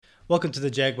Welcome to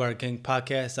the Jaguar Gang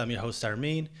podcast. I'm your host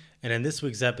Armin, and in this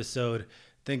week's episode,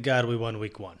 thank God we won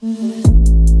week 1.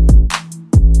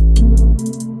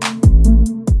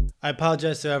 I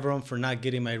apologize to everyone for not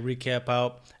getting my recap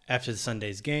out after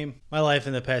Sunday's game. My life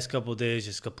in the past couple of days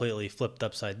just completely flipped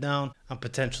upside down. I'm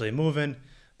potentially moving.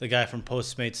 The guy from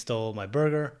Postmates stole my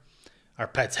burger. Our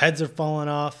pets' heads are falling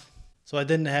off. So I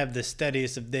didn't have the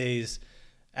steadiest of days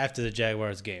after the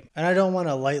Jaguars game. And I don't want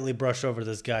to lightly brush over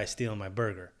this guy stealing my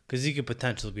burger, because he could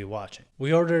potentially be watching.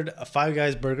 We ordered a Five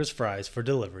Guys Burgers Fries for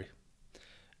delivery.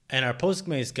 And our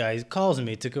Postmates guy calls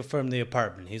me to confirm the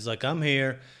apartment. He's like, I'm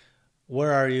here.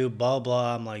 Where are you? Blah,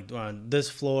 blah. I'm like, on this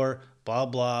floor. Blah,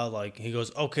 blah. Like, he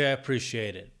goes, okay, I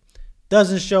appreciate it.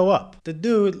 Doesn't show up. The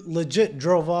dude legit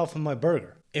drove off with my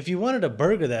burger. If you wanted a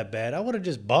burger that bad, I would have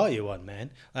just bought you one,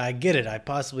 man. I get it. I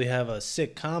possibly have a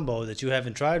sick combo that you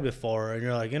haven't tried before. And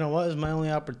you're like, you know what? It's my only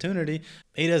opportunity.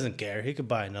 He doesn't care. He could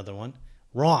buy another one.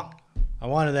 Wrong. I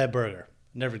wanted that burger.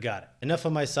 Never got it. Enough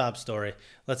of my sob story.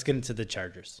 Let's get into the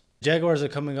Chargers. Jaguars are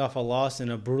coming off a loss in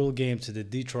a brutal game to the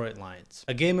Detroit Lions.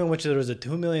 A game in which there was a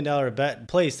 $2 million bet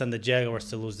placed on the Jaguars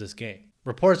to lose this game.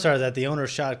 Reports are that the owner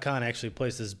Shad Khan actually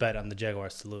placed this bet on the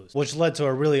Jaguars to lose, which led to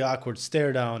a really awkward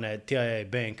stare down at TIAA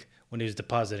Bank when he was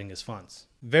depositing his funds.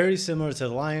 Very similar to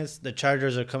the Lions, the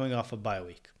Chargers are coming off a bye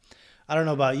week. I don't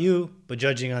know about you, but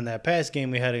judging on that past game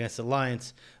we had against the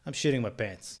Lions, I'm shitting my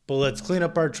pants. But let's clean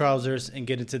up our trousers and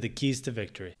get into the keys to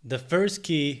victory. The first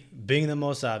key, being the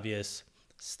most obvious,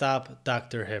 stop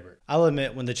Dr. Hibbert. I'll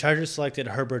admit, when the Chargers selected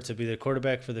Herbert to be the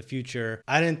quarterback for the future,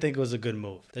 I didn't think it was a good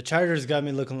move. The Chargers got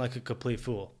me looking like a complete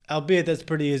fool. Albeit that's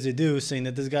pretty easy to do, seeing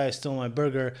that this guy stole my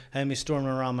burger, had me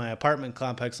storming around my apartment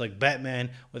complex like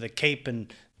Batman with a cape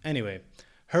and... Anyway,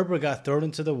 Herbert got thrown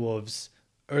into the wolves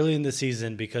early in the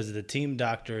season because the team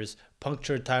doctors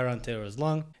punctured Tyrod Taylor's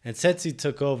lung, and since he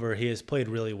took over, he has played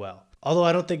really well. Although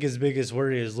I don't think his biggest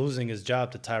worry is losing his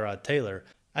job to Tyrod Taylor,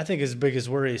 I think his biggest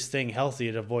worry is staying healthy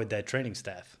to avoid that training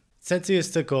staff. Since he has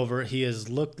took over, he has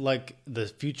looked like the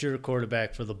future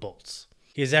quarterback for the Bolts.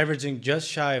 He is averaging just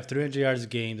shy of 300 yards a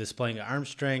game, displaying arm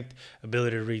strength,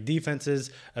 ability to read defenses,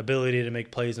 ability to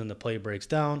make plays when the play breaks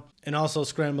down, and also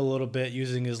scramble a little bit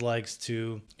using his legs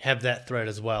to have that threat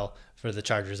as well for the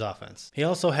Chargers offense. He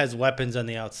also has weapons on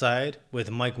the outside with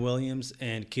Mike Williams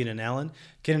and Keenan Allen.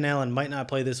 Keenan Allen might not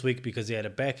play this week because he had a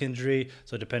back injury,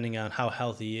 so depending on how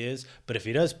healthy he is, but if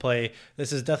he does play,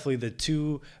 this is definitely the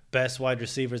two best wide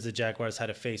receivers the Jaguars had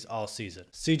to face all season.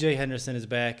 CJ Henderson is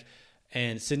back,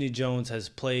 and Sidney Jones has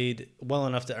played well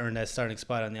enough to earn that starting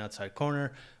spot on the outside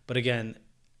corner, but again,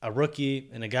 a rookie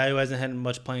and a guy who hasn't had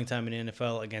much playing time in the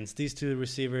NFL against these two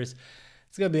receivers,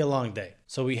 it's going to be a long day.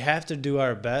 So we have to do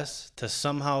our best to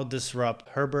somehow disrupt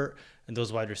Herbert and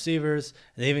those wide receivers.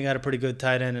 And they even got a pretty good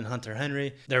tight end in Hunter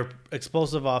Henry. They're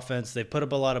explosive offense. They put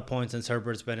up a lot of points since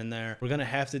Herbert's been in there. We're going to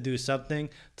have to do something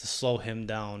to slow him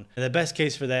down. And the best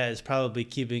case for that is probably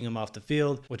keeping him off the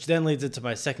field, which then leads into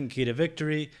my second key to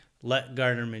victory: let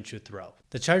Gardner Minshew throw.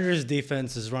 The Chargers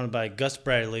defense is run by Gus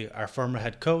Bradley, our former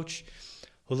head coach,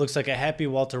 who looks like a happy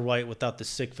Walter White without the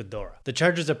sick fedora. The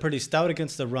Chargers are pretty stout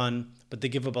against the run, but they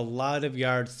give up a lot of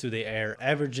yards through the air,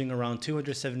 averaging around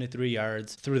 273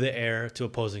 yards through the air to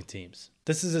opposing teams.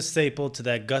 This is a staple to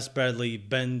that Gus Bradley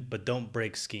bend but don't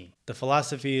break scheme. The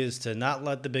philosophy is to not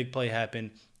let the big play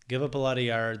happen, give up a lot of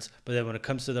yards, but then when it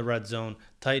comes to the red zone,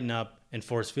 tighten up and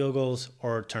force field goals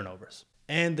or turnovers.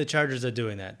 And the Chargers are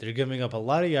doing that. They're giving up a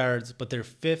lot of yards, but they're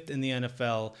 5th in the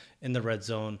NFL in the red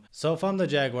zone. So if I'm the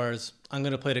Jaguars, I'm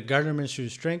going to play to Gardner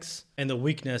Minshew's strengths and the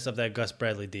weakness of that Gus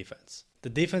Bradley defense. The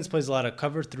defense plays a lot of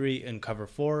cover 3 and cover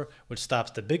 4, which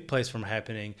stops the big plays from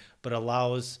happening, but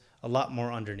allows a lot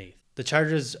more underneath. The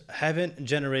Chargers haven't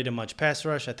generated much pass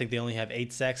rush. I think they only have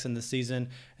 8 sacks in the season,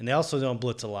 and they also don't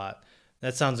blitz a lot.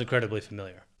 That sounds incredibly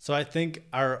familiar. So I think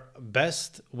our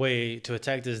best way to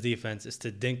attack this defense is to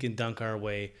dink and dunk our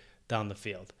way down the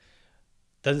field.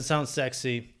 Doesn't sound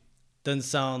sexy, doesn't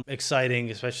sound exciting,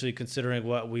 especially considering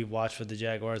what we've watched for the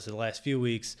Jaguars the last few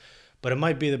weeks, but it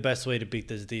might be the best way to beat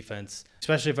this defense,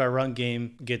 especially if our run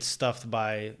game gets stuffed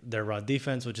by their run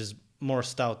defense, which is more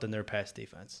stout than their pass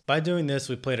defense. By doing this,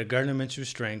 we play to Gardner Minshew's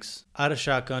strengths, out of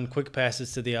shotgun, quick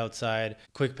passes to the outside,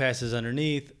 quick passes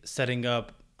underneath, setting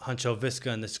up Huncho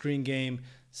Visca in the screen game,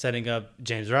 setting up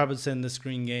James Robinson in the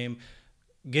screen game,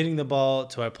 getting the ball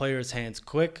to our players' hands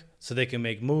quick so they can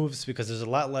make moves, because there's a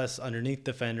lot less underneath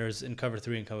defenders in cover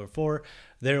 3 and cover 4.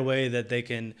 Their way that they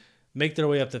can make their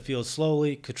way up the field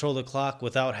slowly, control the clock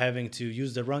without having to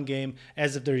use the run game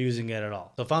as if they're using it at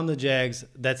all. So if I'm the Jags,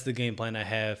 that's the game plan I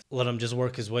have. Let him just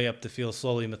work his way up the field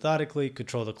slowly, methodically,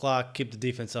 control the clock, keep the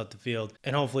defense out the field,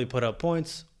 and hopefully put up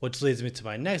points, which leads me to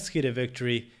my next key to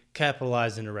victory: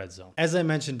 capitalize in the red zone. As I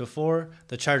mentioned before,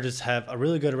 the Chargers have a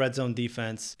really good red zone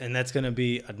defense, and that's going to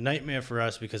be a nightmare for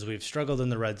us because we've struggled in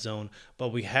the red zone,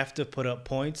 but we have to put up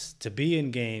points to be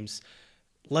in games,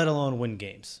 let alone win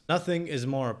games. Nothing is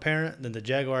more apparent than the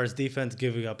Jaguars defense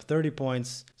giving up 30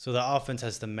 points, so the offense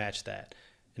has to match that.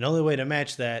 And the only way to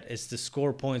match that is to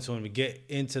score points when we get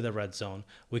into the red zone.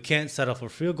 We can't settle for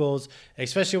field goals,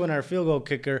 especially when our field goal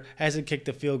kicker hasn't kicked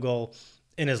a field goal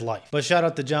in his life. But shout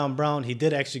out to John Brown. He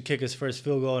did actually kick his first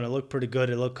field goal, and it looked pretty good.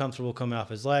 It looked comfortable coming off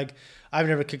his leg. I've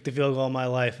never kicked a field goal in my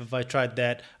life. If I tried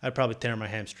that, I'd probably tear my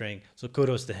hamstring. So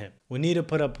kudos to him. We need to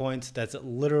put up points. That's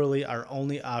literally our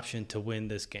only option to win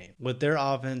this game. With their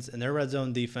offense and their red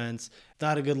zone defense,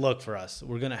 not a good look for us.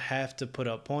 We're going to have to put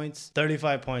up points,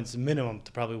 35 points minimum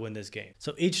to probably win this game.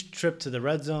 So each trip to the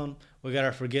red zone, we got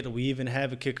to forget we even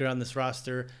have a kicker on this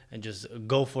roster and just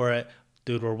go for it.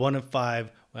 Dude, we're 1-5.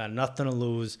 We got nothing to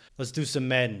lose. Let's do some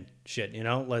Madden shit,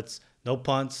 Let's no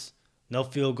punts, no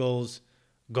field goals,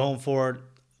 going for it,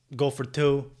 go for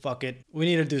two, fuck it. We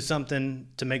need to do something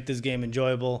to make this game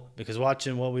enjoyable because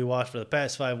watching what we watched for the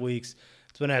past 5 weeks,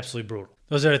 it's been absolutely brutal.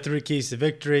 Those are the 3 keys to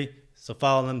victory, so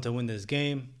follow them to win this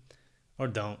game or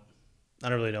don't. I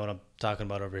don't really know what I'm talking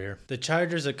about over here. The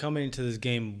Chargers are coming into this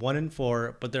game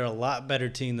 1-4, but they're a lot better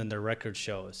team than their record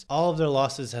shows. All of their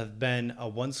losses have been a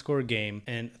one-score game,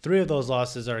 and 3 of those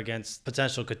losses are against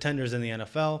potential contenders in the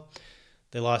NFL.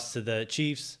 They lost to the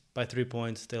Chiefs by 3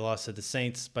 points. They lost to the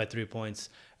Saints by 3 points,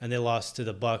 and they lost to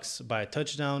the Bucks by a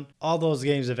touchdown. All those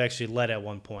games have actually led at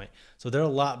 1 point, so they're a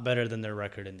lot better than their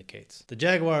record indicates. The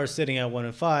Jaguars sitting at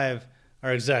 1-5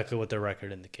 are exactly what their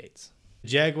record indicates.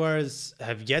 Jaguars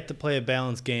have yet to play a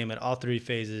balanced game at all 3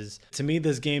 phases. To me,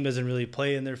 this game doesn't really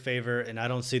play in their favor, and I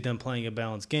don't see them playing a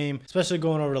balanced game, especially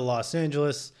going over to Los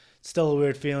Angeles. Still a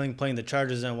weird feeling playing the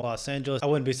Chargers in Los Angeles. I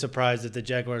wouldn't be surprised if the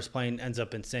Jaguars plane ends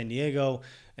up in San Diego,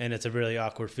 and it's a really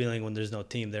awkward feeling when there's no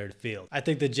team there to field. I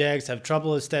think the Jags have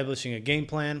trouble establishing a game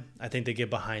plan. I think they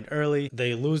get behind early.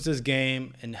 They lose this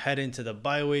game and head into the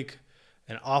bye week,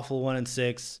 an awful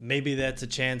 1-6. Maybe that's a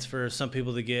chance for some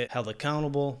people to get held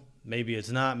accountable. Maybe it's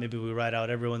not. Maybe we ride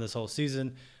out everyone this whole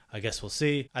season. I guess we'll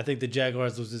see. I think the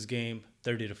Jaguars lose this game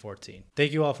 30-14.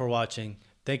 Thank you all for watching.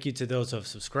 Thank you to those who have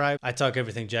subscribed. I talk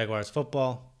everything Jaguars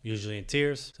football, usually in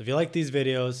tears. So if you like these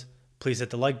videos, please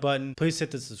hit the like button. Please hit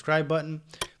the subscribe button.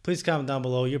 Please comment down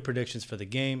below your predictions for the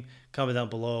game. Comment down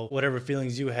below whatever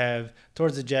feelings you have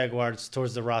towards the Jaguars,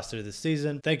 towards the roster this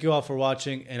season. Thank you all for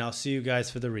watching, and I'll see you guys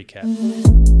for the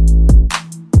recap.